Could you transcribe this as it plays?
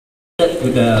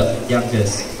To the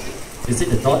youngest. Is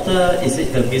it the daughter? Is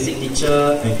it the music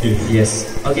teacher? Thank you. Yes.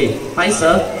 Okay. Hi,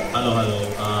 sir. Hello, hello.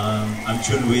 I'm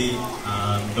Junwei.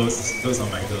 Those are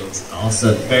my girls.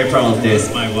 Awesome. Very proud of This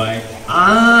this. is my wife.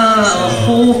 A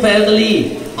whole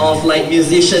family of like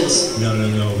musicians. No.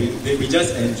 We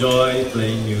just enjoy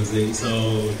playing music,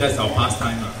 so that's our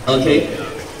pastime. Okay. Yeah.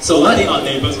 So I what? think our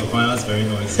neighbors will find us very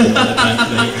noisy all the time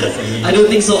playing and singing. I don't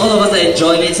think so. All of us are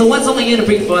enjoying it. So what song are you going to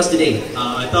bring for us today?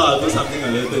 I thought I'll do something a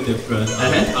little bit different.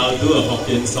 I'll do a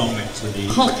Hokkien song actually.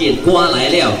 Hokkien 歌来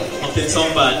了. Hokkien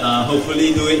song, but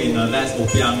hopefully do it in a less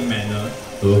opium manner.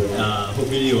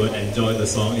 Hopefully you will enjoy the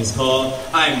song. It's called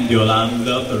I'm Diolang,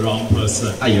 Love the Wrong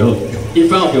Person. Ayo. In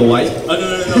front of your wife? No.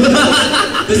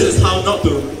 This is how not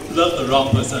to love the wrong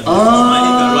person.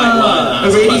 Finding the right one.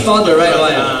 Already found the right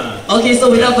one. Okay,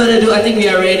 so without further ado, I think we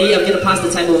are ready. I'm going to pass the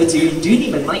time over to you. Do you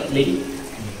need my mic, lady?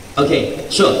 Okay,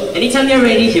 sure. Anytime you're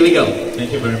ready, here we go.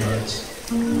 Thank you very much.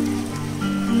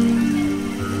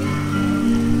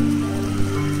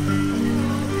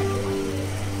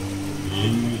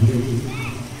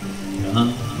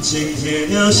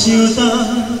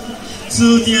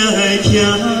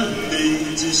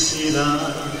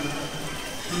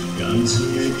感情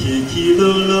的起起落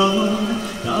落，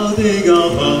到底到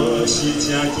何时才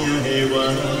行会完？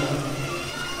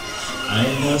爱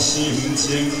若心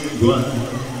情乱，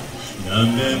难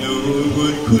免有分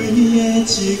开的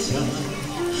一天。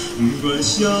不管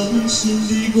相信你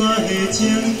我的情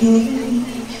分，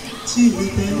只有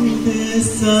短短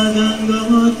三人落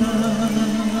单。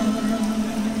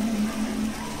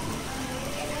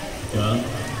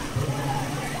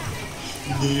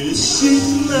你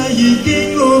心内已经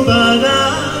有别人，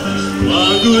看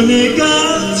阮的感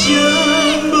情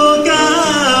无交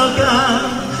感，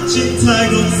凊彩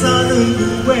讲三两句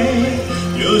话，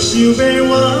就想要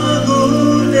换阮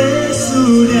的思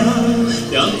念。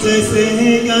踮这世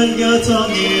间甲装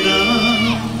的人，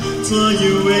怎样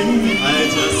的爱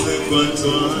才算完全？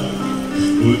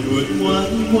温温暖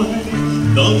暖，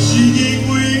拢是因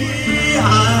为爱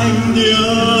着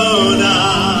人。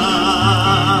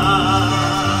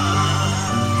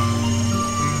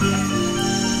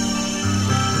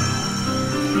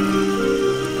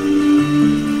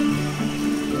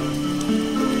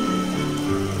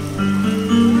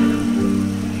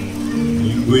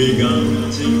为感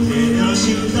情提了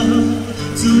心担，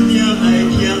注定爱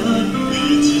行你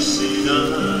一世人。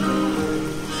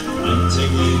感情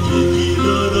的起起落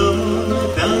落，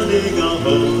到底到何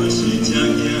时才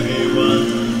行会完？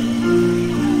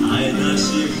爱若心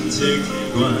情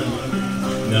乱，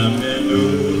难免有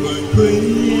分开的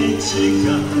一天。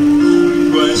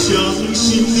不管相信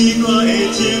你我的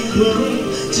情分，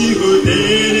只有短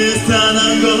短三人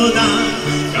孤单。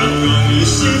敢讲你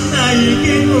心内已经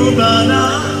有别人，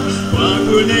看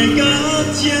阮的感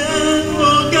情无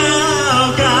交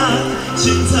感，凊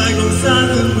彩讲三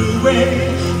两句话，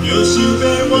就想要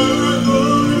换阮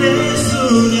的思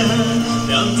念。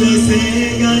踮这世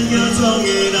间行装的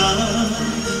人，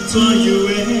怎样的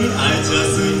爱才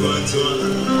算完全？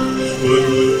温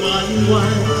温暖暖，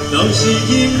拢是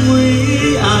因为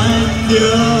爱着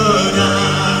人。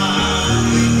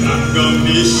敢讲你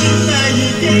心内已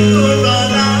经有别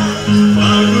人。看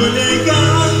阮的感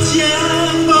情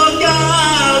无交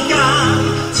感，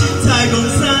凊彩讲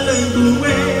三两句话，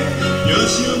就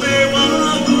想要换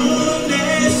阮的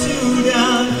思念。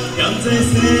踮这世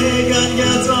间行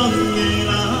装的人，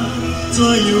怎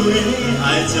样的爱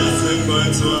才算完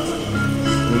全？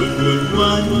温温暖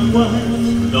暖，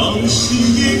拢是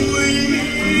因为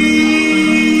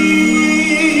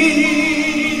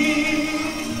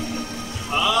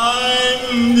爱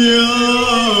着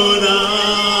人。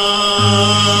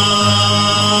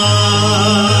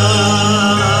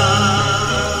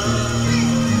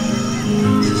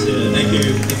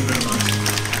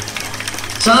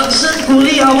掌声鼓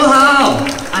励好不好？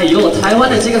哎呦，台湾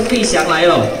的这个费翔来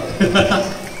了。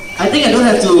I think I don't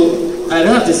have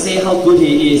to say how good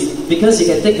he is because you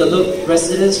can take a look.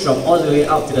 Residents from all the way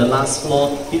up to the last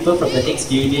floor, people from the next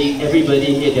building,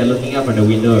 everybody here, they're looking out from the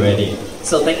window already.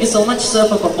 So thank you so much, sir,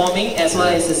 for performing as well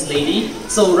as this lady.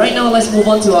 So right now, let's move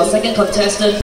on to our second contestant.